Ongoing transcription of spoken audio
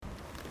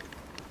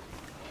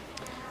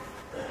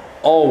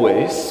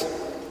Always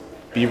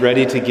be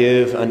ready to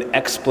give an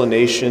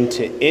explanation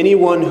to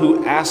anyone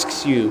who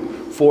asks you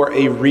for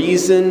a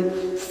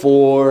reason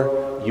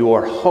for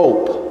your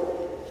hope.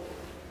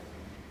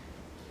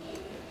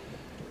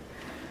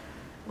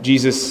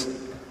 Jesus,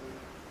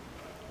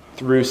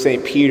 through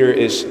St. Peter,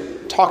 is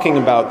talking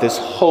about this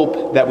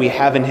hope that we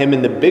have in him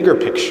in the bigger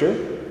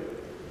picture.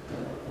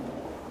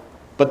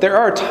 But there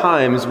are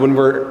times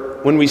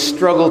when we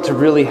struggle to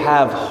really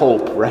have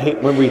hope,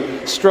 right? When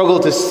we struggle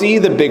to see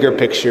the bigger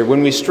picture,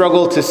 when we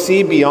struggle to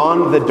see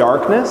beyond the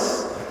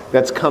darkness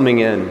that's coming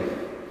in.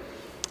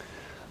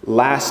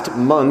 Last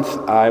month,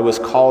 I was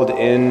called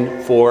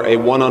in for a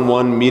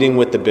one-on-one meeting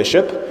with the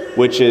bishop,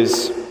 which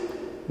is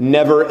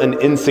never an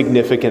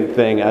insignificant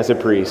thing as a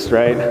priest,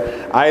 right?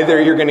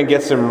 Either you're going to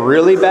get some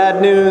really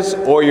bad news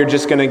or you're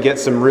just going to get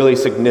some really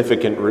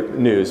significant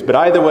news. But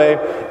either way,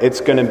 it's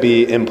going to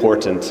be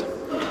important.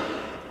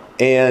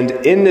 And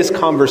in this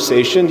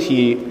conversation,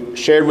 he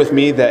shared with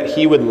me that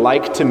he would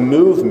like to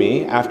move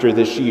me after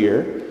this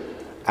year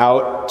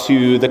out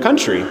to the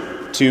country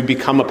to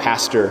become a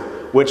pastor,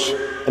 which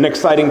an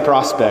exciting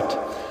prospect.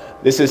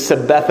 This is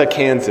Sabetha,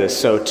 Kansas,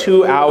 so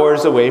 2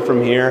 hours away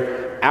from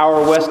here.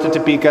 Hour west of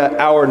Topeka,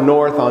 hour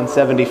north on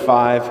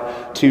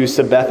 75 to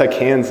Sabetha,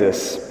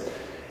 Kansas.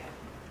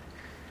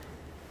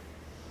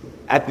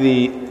 At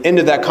the end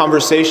of that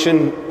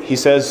conversation, he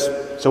says,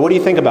 "So what do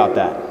you think about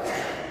that?"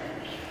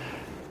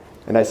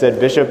 And I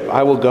said, "Bishop,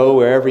 I will go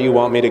wherever you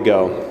want me to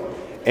go."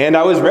 And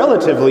I was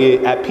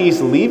relatively at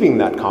peace leaving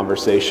that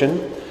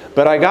conversation,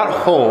 but I got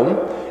home,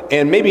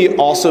 and maybe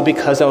also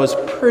because I was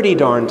pretty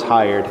darn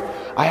tired,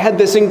 I had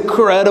this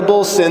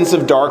incredible sense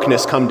of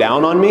darkness come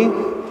down on me.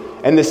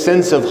 And the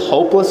sense of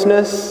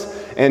hopelessness,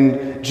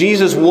 and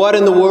Jesus, what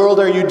in the world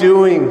are you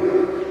doing?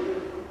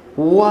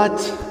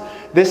 What?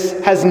 This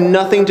has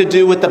nothing to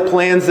do with the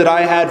plans that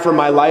I had for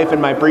my life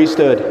and my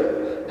priesthood.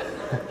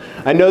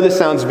 I know this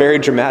sounds very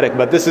dramatic,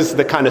 but this is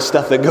the kind of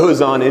stuff that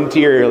goes on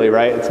interiorly,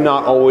 right? It's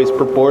not always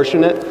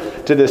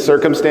proportionate to the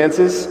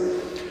circumstances.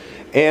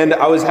 And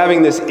I was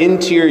having this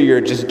interior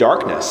just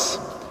darkness.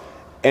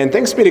 And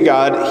thanks be to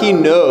God, he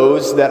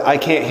knows that I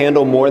can't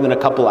handle more than a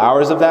couple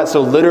hours of that.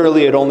 So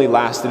literally it only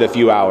lasted a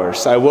few hours.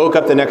 So I woke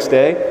up the next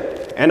day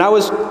and I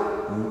was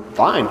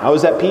fine. I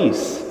was at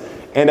peace.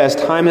 And as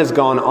time has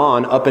gone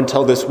on up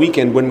until this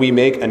weekend when we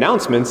make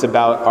announcements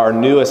about our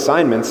new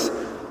assignments,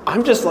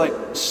 I'm just like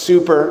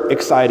super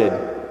excited.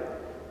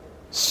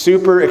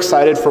 Super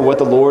excited for what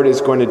the Lord is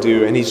going to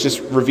do. And he's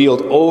just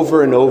revealed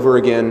over and over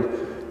again,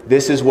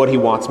 this is what he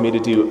wants me to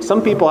do.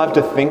 Some people have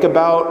to think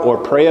about or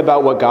pray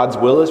about what God's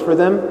will is for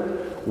them.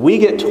 We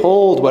get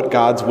told what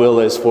God's will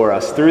is for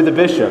us through the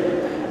bishop.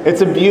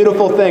 It's a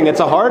beautiful thing. It's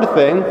a hard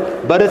thing,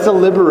 but it's a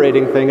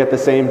liberating thing at the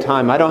same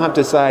time. I don't have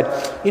to decide,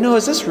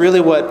 is this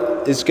really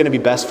what is going to be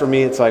best for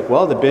me? It's like,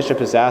 well, the bishop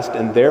has asked,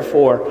 and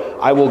therefore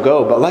I will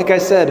go. But like I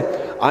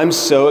said, I'm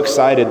so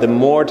excited. The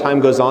more time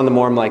goes on, the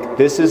more I'm like,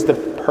 this is the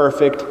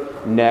perfect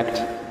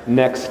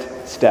next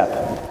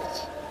step.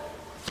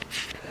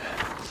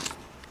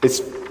 It's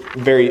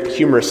very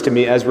humorous to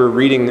me as we're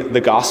reading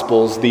the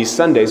Gospels these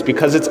Sundays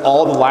because it's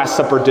all the Last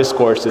Supper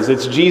discourses.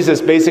 It's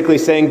Jesus basically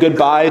saying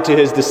goodbye to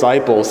his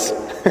disciples.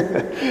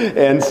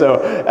 And so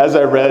as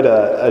I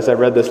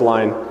read this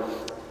line,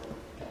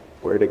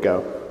 where'd it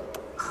go?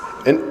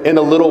 In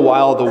a little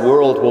while, the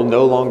world will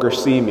no longer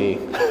see me.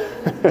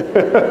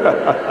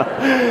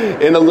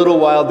 In a little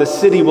while, the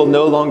city will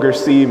no longer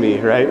see me,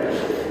 right?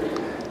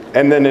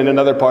 And then in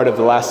another part of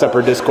the Last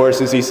Supper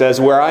discourses, he says,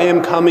 "Where I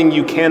am coming,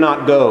 you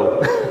cannot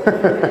go."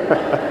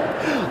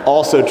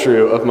 Also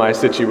true of my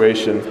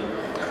situation.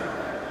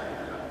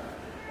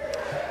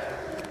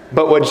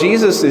 But what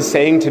Jesus is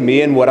saying to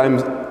me and what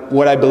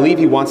I believe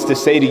he wants to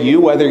say to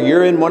you, whether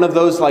you're in one of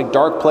those like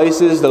dark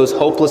places, those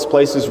hopeless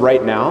places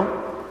right now,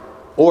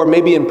 or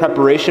maybe in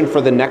preparation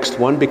for the next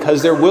one,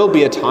 because there will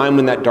be a time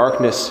when that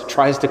darkness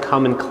tries to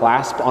come and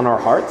clasp on our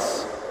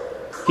hearts.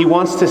 He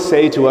wants to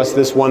say to us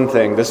this one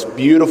thing, this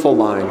beautiful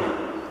line,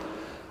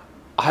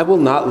 "I will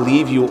not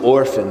leave you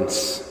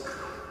orphans.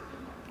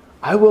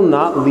 I will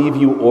not leave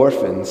you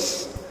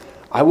orphans.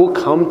 I will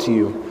come to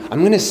you.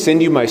 I'm going to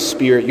send you my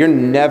Spirit. You're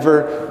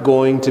never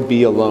going to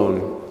be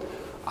alone.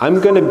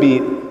 I'm going to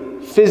be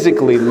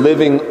physically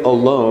living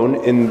alone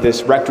in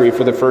this rectory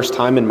for the first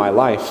time in my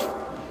life.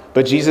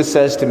 But Jesus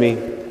says to me,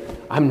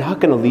 I'm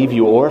not going to leave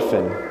you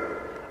orphan.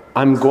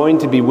 I'm going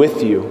to be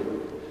with you.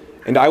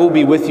 And I will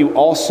be with you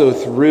also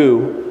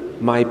through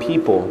my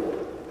people.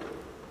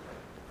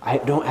 I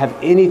don't have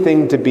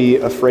anything to be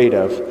afraid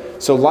of.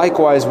 So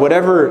likewise,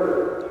 whatever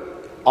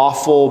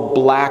awful,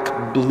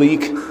 black,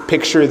 bleak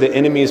picture the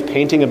enemy is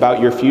painting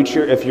about your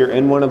future, if you're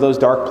in one of those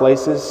dark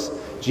places,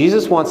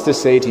 Jesus wants to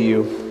say to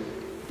you,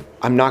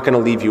 I'm not going to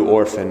leave you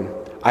orphan.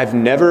 I've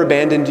never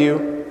abandoned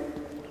you.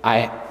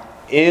 I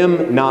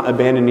am not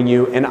abandoning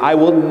you, and I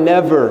will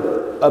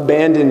never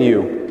abandon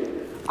you.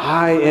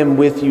 I am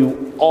with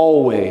you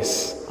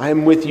always. I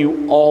am with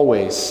you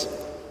always.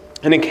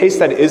 And in case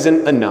that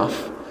isn't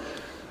enough,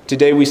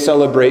 today we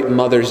celebrate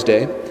Mother's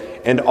Day,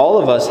 and all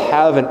of us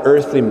have an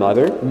earthly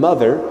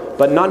mother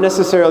but not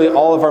necessarily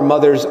all of our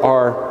mothers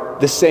are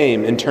the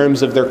same in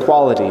terms of their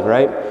quality,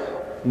 right?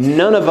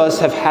 None of us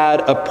have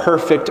had a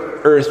perfect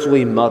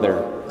earthly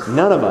mother.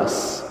 None of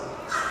us.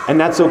 And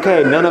that's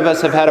okay. None of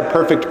us have had a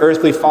perfect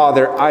earthly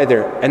father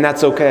either, and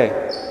that's okay.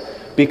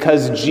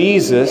 Because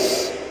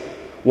Jesus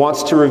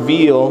wants to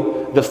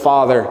reveal the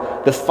Father.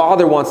 The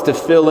Father wants to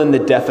fill in the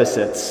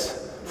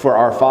deficits for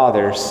our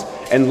fathers.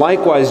 And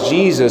likewise,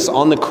 Jesus,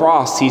 on the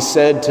cross, he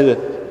said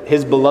to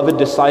his beloved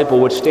disciple,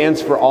 which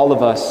stands for all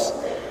of us,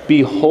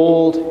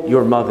 "Behold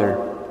your mother."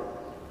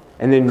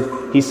 And then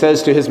he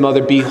says to his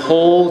mother,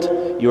 "Behold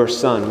your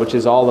son," which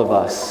is all of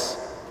us.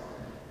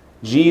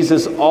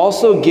 Jesus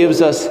also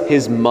gives us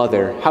his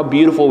mother. How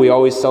beautiful we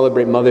always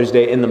celebrate Mother's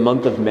Day in the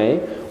month of May,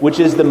 which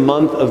is the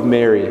month of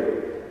Mary.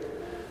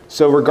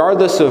 So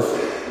regardless of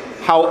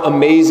how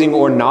amazing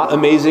or not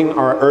amazing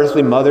our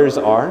earthly mothers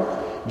are,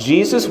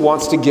 Jesus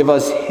wants to give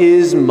us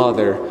his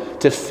mother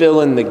to fill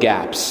in the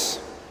gaps.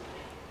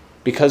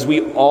 Because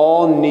we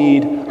all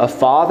need a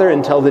father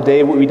until the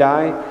day we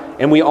die,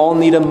 and we all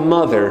need a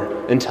mother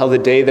until the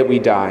day that we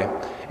die.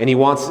 And he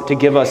wants to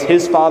give us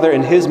his father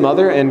and his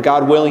mother, and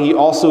God willing, he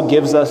also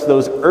gives us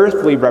those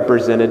earthly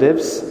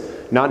representatives,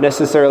 not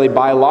necessarily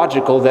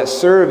biological, that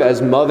serve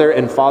as mother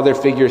and father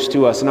figures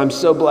to us. And I'm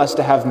so blessed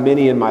to have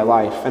many in my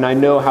life, and I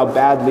know how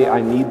badly I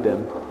need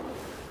them.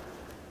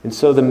 And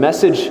so the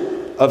message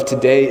of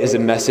today is a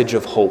message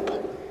of hope.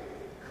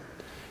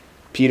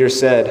 Peter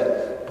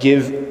said,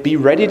 be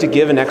ready to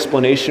give an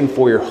explanation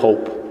for your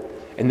hope.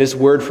 And this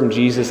word from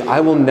Jesus,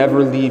 "I will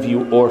never leave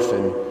you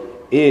orphan,"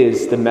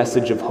 is the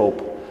message of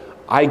hope.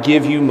 I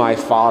give you my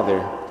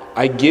father,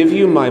 I give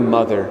you my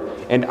mother,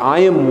 and I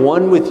am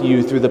one with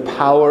you through the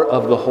power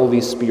of the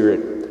Holy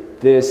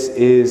Spirit. This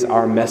is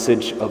our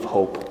message of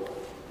hope.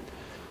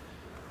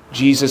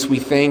 Jesus, we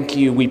thank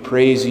you, we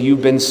praise you.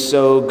 You've been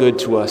so good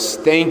to us.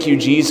 Thank you,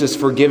 Jesus,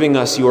 for giving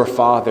us your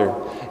Father.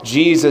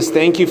 Jesus,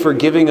 thank you for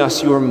giving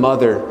us your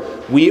mother.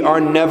 We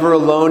are never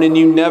alone, and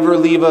you never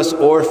leave us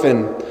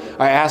orphan.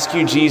 I ask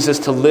you, Jesus,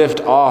 to lift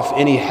off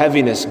any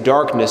heaviness,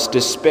 darkness,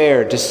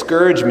 despair,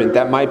 discouragement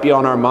that might be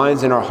on our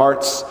minds and our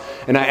hearts.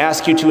 And I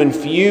ask you to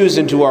infuse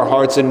into our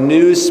hearts a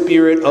new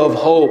spirit of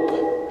hope.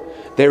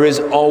 There is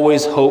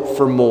always hope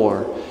for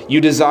more.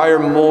 You desire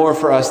more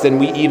for us than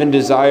we even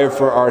desire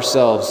for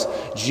ourselves.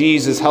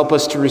 Jesus, help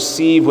us to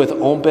receive with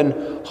open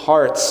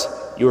hearts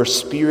your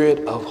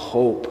spirit of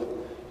hope,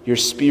 your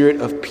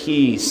spirit of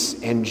peace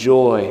and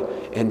joy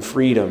and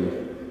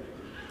freedom.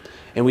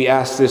 And we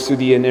ask this through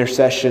the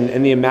intercession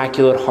and the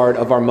Immaculate Heart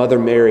of our Mother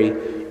Mary,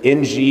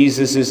 in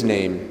Jesus'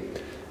 name.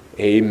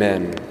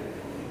 Amen.